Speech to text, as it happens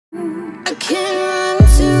can run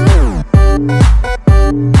to.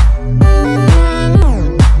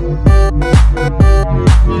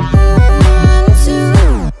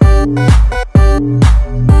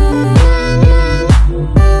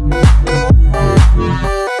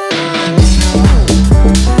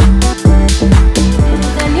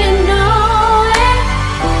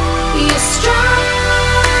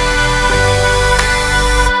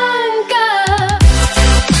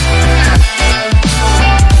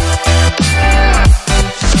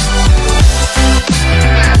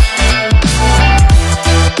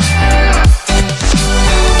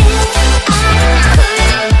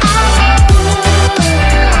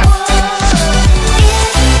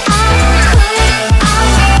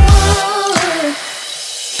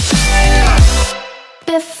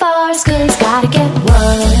 Before school's gotta get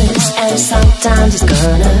worse, and sometimes it's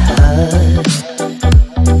gonna hurt.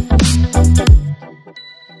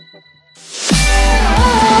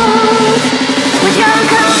 With your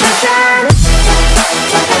compassion,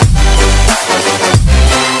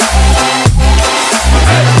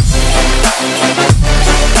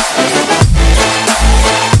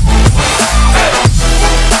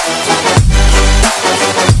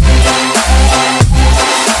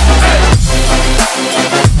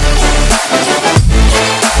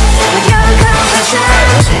 with your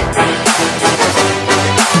compassion.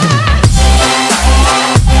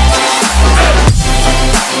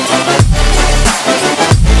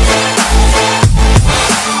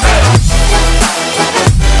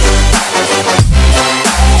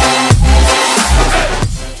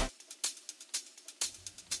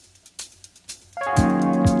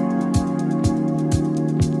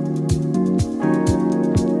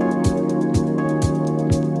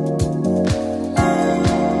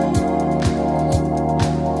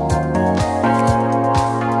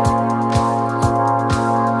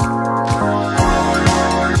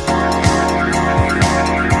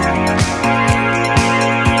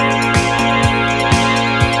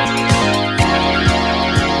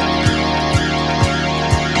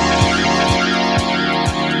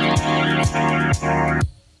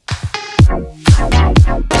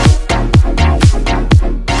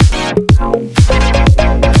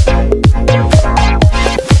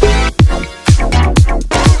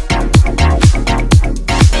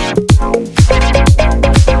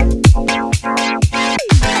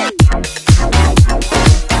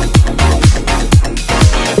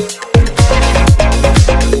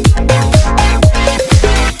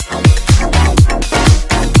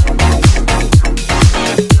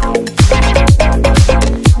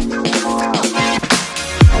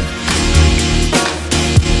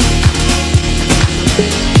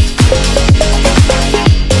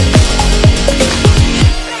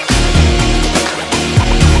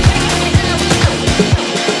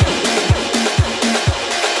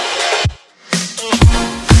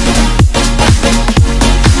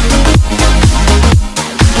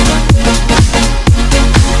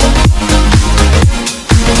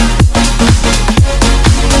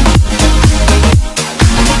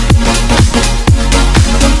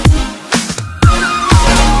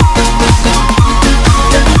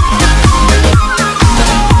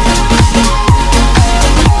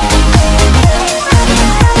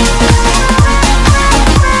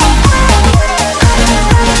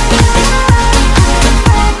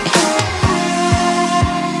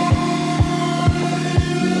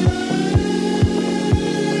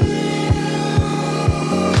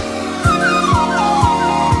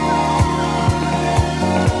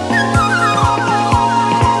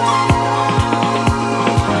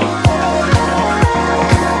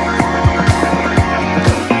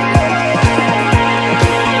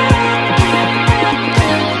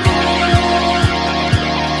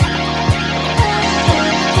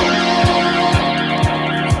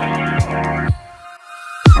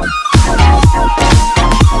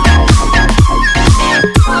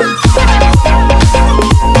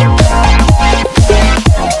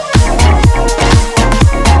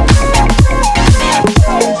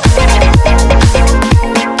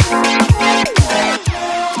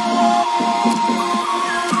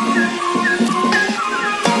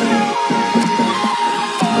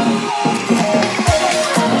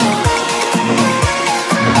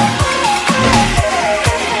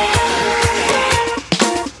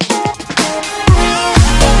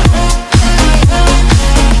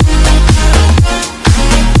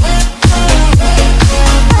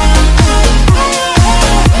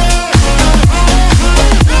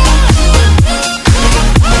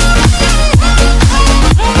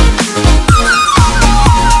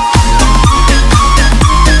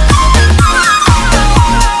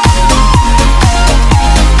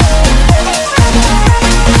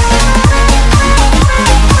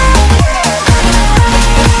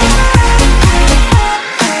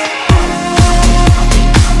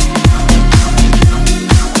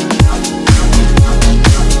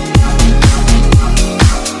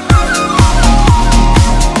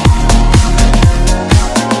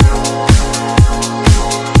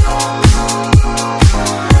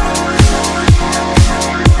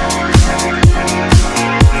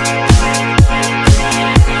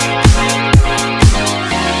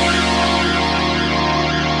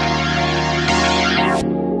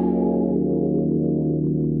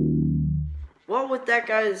 that,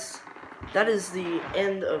 guys, that is the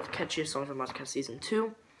end of Catchiest Songs from Monstercat Season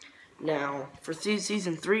 2. Now, for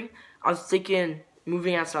Season 3, I was thinking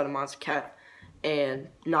moving outside of Monstercat and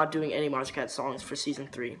not doing any Monstercat songs for Season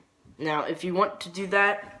 3. Now, if you want to do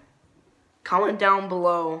that, comment down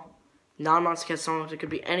below non-Monstercat songs. It could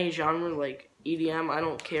be any genre, like EDM, I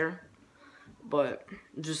don't care. But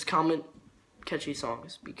just comment catchy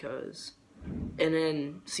songs, because... And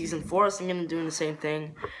then Season 4, I was thinking of doing the same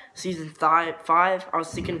thing. Season 5, I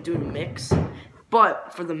was thinking of doing a mix.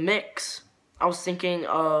 But for the mix, I was thinking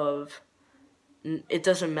of... It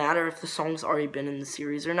doesn't matter if the song's already been in the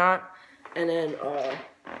series or not. And then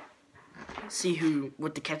see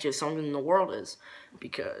what the catchiest song in the world is.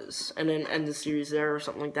 Because... And then end the series there or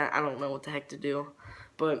something like that. I don't know what the heck to do.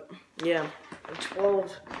 But, yeah.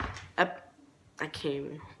 12... I can't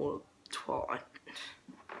even hold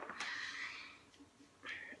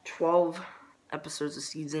 12 episodes a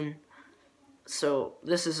season. So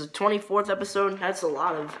this is a 24th episode. That's a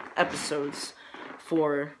lot of episodes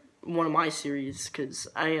for one of my series, because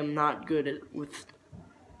I am not good at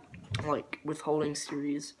withholding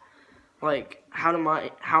series. Like how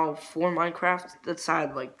for Minecraft, that's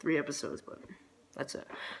had like 3 episodes, but that's it.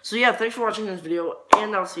 So yeah, thanks for watching this video,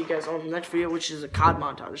 and I'll see you guys on the next video, which is a COD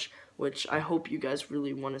montage, which I hope you guys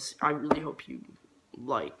really want to see. I really hope you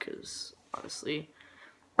like, because honestly,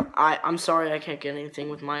 I'm sorry I can't get anything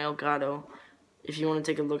with my Elgato. If you want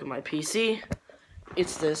to take a look at my PC,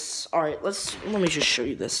 it's this. Alright, let me just show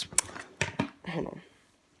you this. Hold on.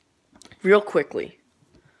 Real quickly.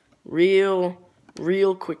 Real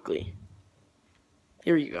quickly.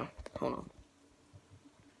 Here you go. Hold on.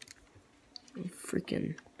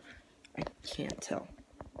 I can't tell.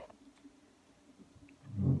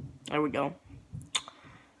 There we go.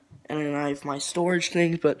 And then I have my storage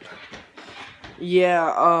thing, but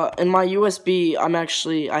yeah, in my USB,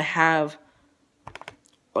 I have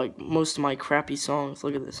like most of my crappy songs.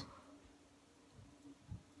 Look at this.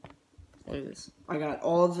 Look at this. I got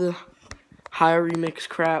all the higher remix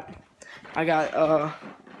crap. I got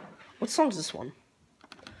what song is this one?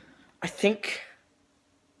 I think.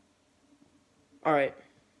 All right.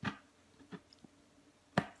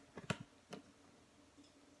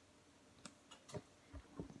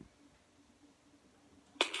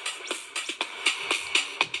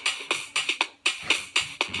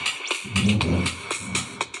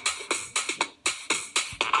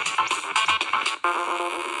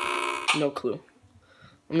 No clue.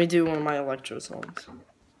 Let me do one of my electro songs.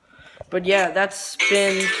 But yeah, that's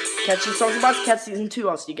been Catchiest Songs from Monstercat Season 2.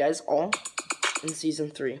 I'll see you guys all in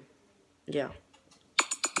Season 3. Yeah.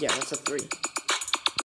 Yeah, that's a 3.